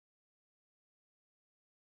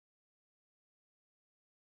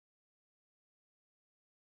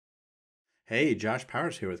Hey, Josh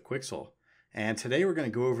Powers here with Quixel, and today we're going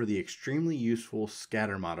to go over the extremely useful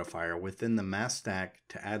scatter modifier within the mask stack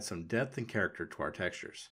to add some depth and character to our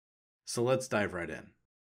textures. So let's dive right in.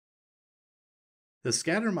 The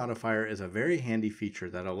scatter modifier is a very handy feature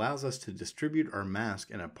that allows us to distribute our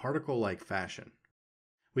mask in a particle-like fashion.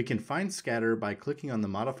 We can find scatter by clicking on the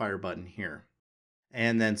modifier button here,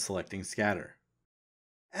 and then selecting scatter.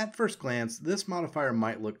 At first glance, this modifier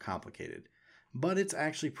might look complicated, but it's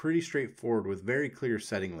actually pretty straightforward with very clear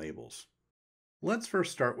setting labels. Let's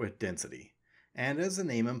first start with density, and as the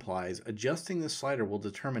name implies, adjusting this slider will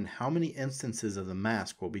determine how many instances of the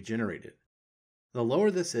mask will be generated. The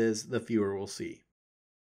lower this is, the fewer we'll see,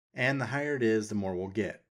 and the higher it is, the more we'll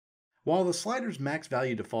get. While the slider's max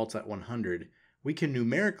value defaults at 100, we can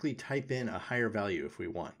numerically type in a higher value if we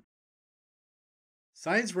want.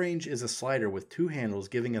 Size range is a slider with two handles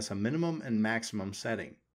giving us a minimum and maximum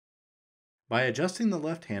setting. By adjusting the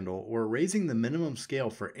left handle, we're raising the minimum scale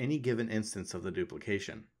for any given instance of the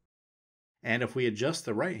duplication. And if we adjust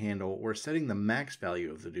the right handle, we're setting the max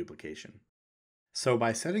value of the duplication. So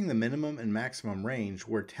by setting the minimum and maximum range,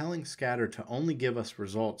 we're telling scatter to only give us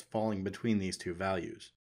results falling between these two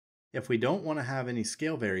values. If we don't want to have any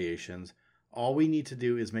scale variations, all we need to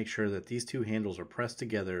do is make sure that these two handles are pressed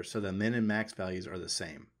together so the min and max values are the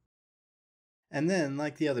same. And then,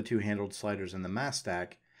 like the other two handled sliders in the mask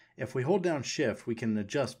stack, if we hold down Shift, we can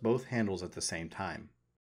adjust both handles at the same time.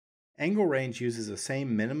 Angle range uses the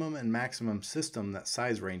same minimum and maximum system that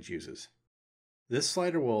size range uses. This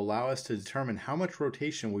slider will allow us to determine how much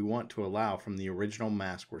rotation we want to allow from the original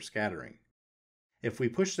mask we're scattering. If we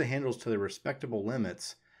push the handles to their respectable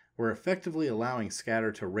limits, we're effectively allowing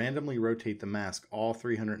scatter to randomly rotate the mask all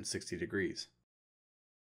 360 degrees.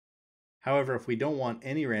 However, if we don't want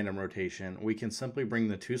any random rotation, we can simply bring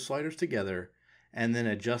the two sliders together and then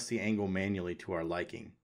adjust the angle manually to our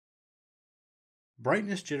liking.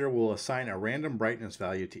 Brightness jitter will assign a random brightness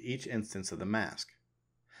value to each instance of the mask.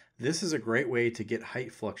 This is a great way to get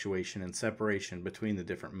height fluctuation and separation between the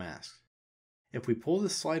different masks. If we pull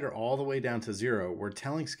this slider all the way down to 0, we're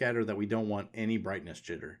telling scatter that we don't want any brightness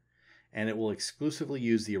jitter, and it will exclusively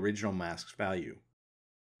use the original mask's value.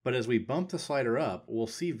 But as we bump the slider up, we'll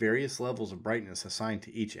see various levels of brightness assigned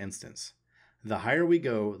to each instance. The higher we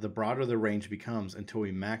go, the broader the range becomes until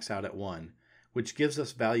we max out at 1, which gives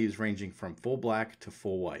us values ranging from full black to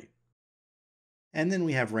full white. And then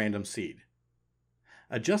we have random seed.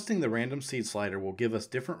 Adjusting the random seed slider will give us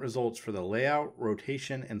different results for the layout,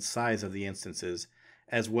 rotation, and size of the instances,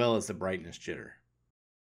 as well as the brightness jitter.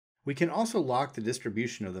 We can also lock the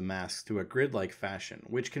distribution of the masks to a grid-like fashion,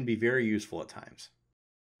 which can be very useful at times.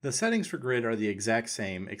 The settings for grid are the exact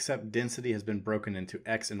same, except density has been broken into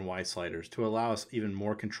X and Y sliders to allow us even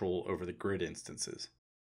more control over the grid instances.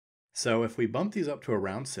 So if we bump these up to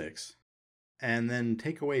around 6, and then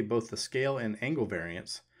take away both the scale and angle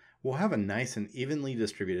variance, we'll have a nice and evenly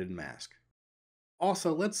distributed mask.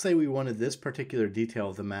 Also, let's say we wanted this particular detail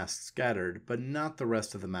of the mask scattered, but not the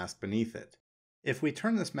rest of the mask beneath it. If we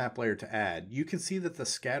turn this map layer to add, you can see that the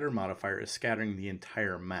scatter modifier is scattering the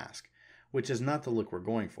entire mask, which is not the look we're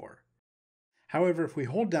going for. However, if we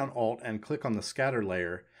hold down Alt and click on the scatter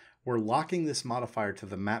layer, we're locking this modifier to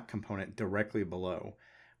the map component directly below,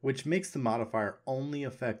 which makes the modifier only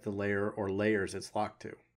affect the layer or layers it's locked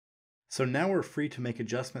to. So now we're free to make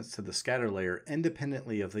adjustments to the scatter layer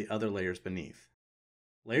independently of the other layers beneath.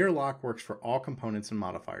 Layer lock works for all components and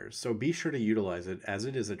modifiers, so be sure to utilize it as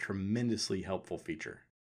it is a tremendously helpful feature.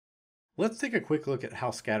 Let's take a quick look at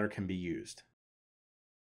how scatter can be used.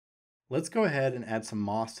 Let's go ahead and add some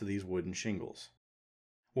moss to these wooden shingles.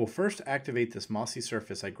 We'll first activate this mossy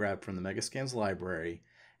surface I grabbed from the Megascans library,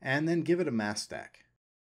 and then give it a mask stack.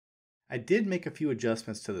 I did make a few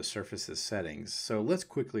adjustments to the surface's settings, so let's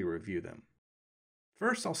quickly review them.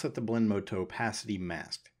 First, I'll set the blend mode to opacity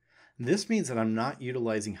masked. This means that I'm not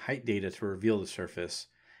utilizing height data to reveal the surface,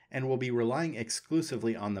 and will be relying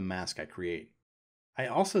exclusively on the mask I create. I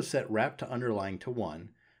also set wrap to underlying to 1,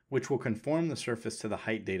 which will conform the surface to the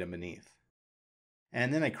height data beneath.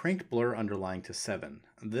 And then I cranked blur underlying to 7.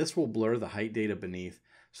 This will blur the height data beneath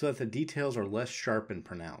so that the details are less sharp and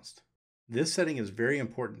pronounced. This setting is very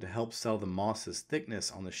important to help sell the moss's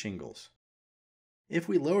thickness on the shingles. If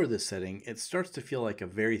we lower this setting, it starts to feel like a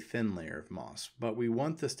very thin layer of moss, but we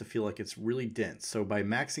want this to feel like it's really dense, so by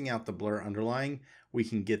maxing out the blur underlying, we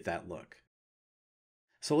can get that look.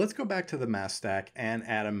 So let's go back to the mask stack and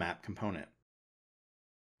add a map component.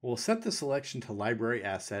 We'll set the selection to Library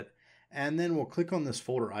Asset, and then we'll click on this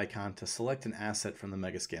folder icon to select an asset from the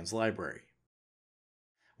Megascans library.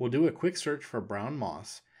 We'll do a quick search for brown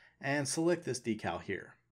moss, and select this decal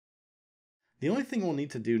here. The only thing we'll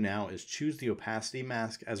need to do now is choose the opacity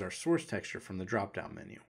mask as our source texture from the drop-down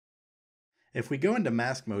menu. If we go into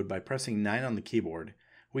mask mode by pressing 9 on the keyboard,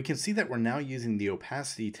 we can see that we're now using the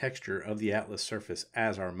opacity texture of the Atlas surface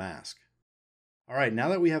as our mask. Alright, now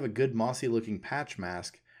that we have a good mossy looking patch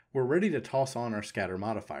mask, we're ready to toss on our scatter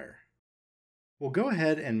modifier. We'll go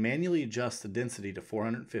ahead and manually adjust the density to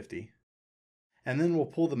 450, and then we'll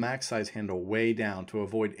pull the max size handle way down to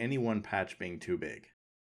avoid any one patch being too big.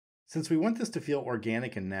 Since we want this to feel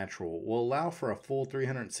organic and natural, we'll allow for a full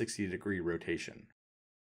 360-degree rotation.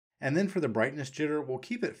 And then for the brightness jitter, we'll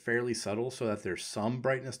keep it fairly subtle so that there's some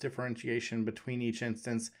brightness differentiation between each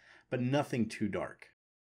instance, but nothing too dark.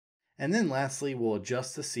 And then lastly, we'll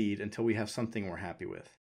adjust the seed until we have something we're happy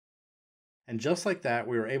with. And just like that,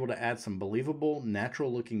 we were able to add some believable,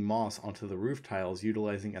 natural-looking moss onto the roof tiles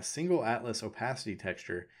utilizing a single Atlas opacity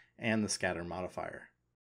texture and the scatter modifier.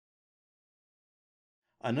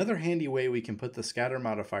 Another handy way we can put the scatter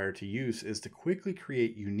modifier to use is to quickly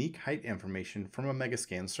create unique height information from a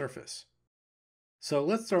Megascan surface. So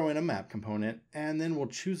let's throw in a map component, and then we'll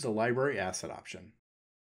choose the library asset option.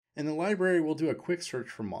 In the library, we'll do a quick search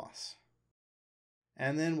for moss.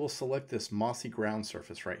 And then we'll select this mossy ground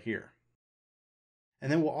surface right here.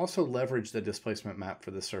 And then we'll also leverage the displacement map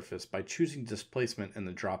for the surface by choosing displacement in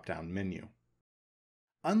the drop-down menu.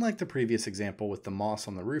 Unlike the previous example with the moss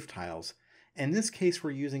on the roof tiles, in this case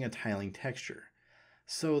we're using a tiling texture.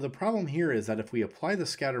 So the problem here is that if we apply the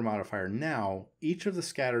scatter modifier now, each of the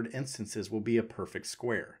scattered instances will be a perfect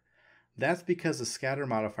square. That's because the scatter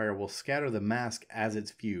modifier will scatter the mask as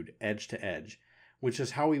it's viewed, edge to edge, which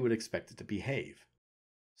is how we would expect it to behave.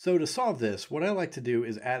 So to solve this, what I like to do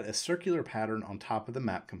is add a circular pattern on top of the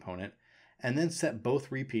map component, and then set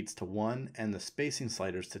both repeats to 1 and the spacing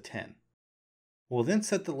sliders to 10. We'll then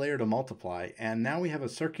set the layer to multiply, and now we have a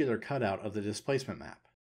circular cutout of the displacement map.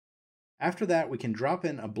 After that, we can drop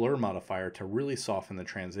in a blur modifier to really soften the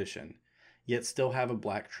transition, yet still have a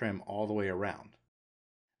black trim all the way around.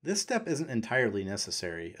 This step isn't entirely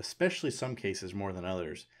necessary, especially some cases more than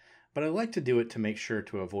others, but I like to do it to make sure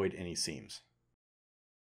to avoid any seams.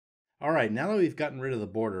 Alright, now that we've gotten rid of the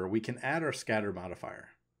border, we can add our scatter modifier.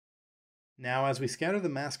 Now, as we scatter the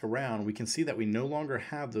mask around, we can see that we no longer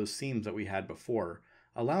have those seams that we had before,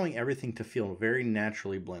 allowing everything to feel very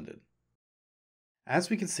naturally blended. As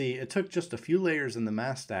we can see, it took just a few layers in the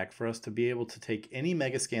mask stack for us to be able to take any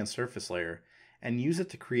Megascan surface layer and use it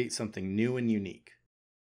to create something new and unique.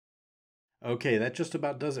 Okay, that just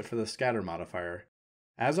about does it for the scatter modifier.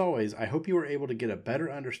 As always, I hope you were able to get a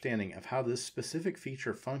better understanding of how this specific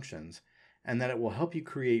feature functions and that it will help you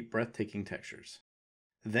create breathtaking textures.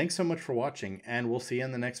 Thanks so much for watching, and we'll see you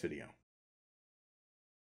in the next video.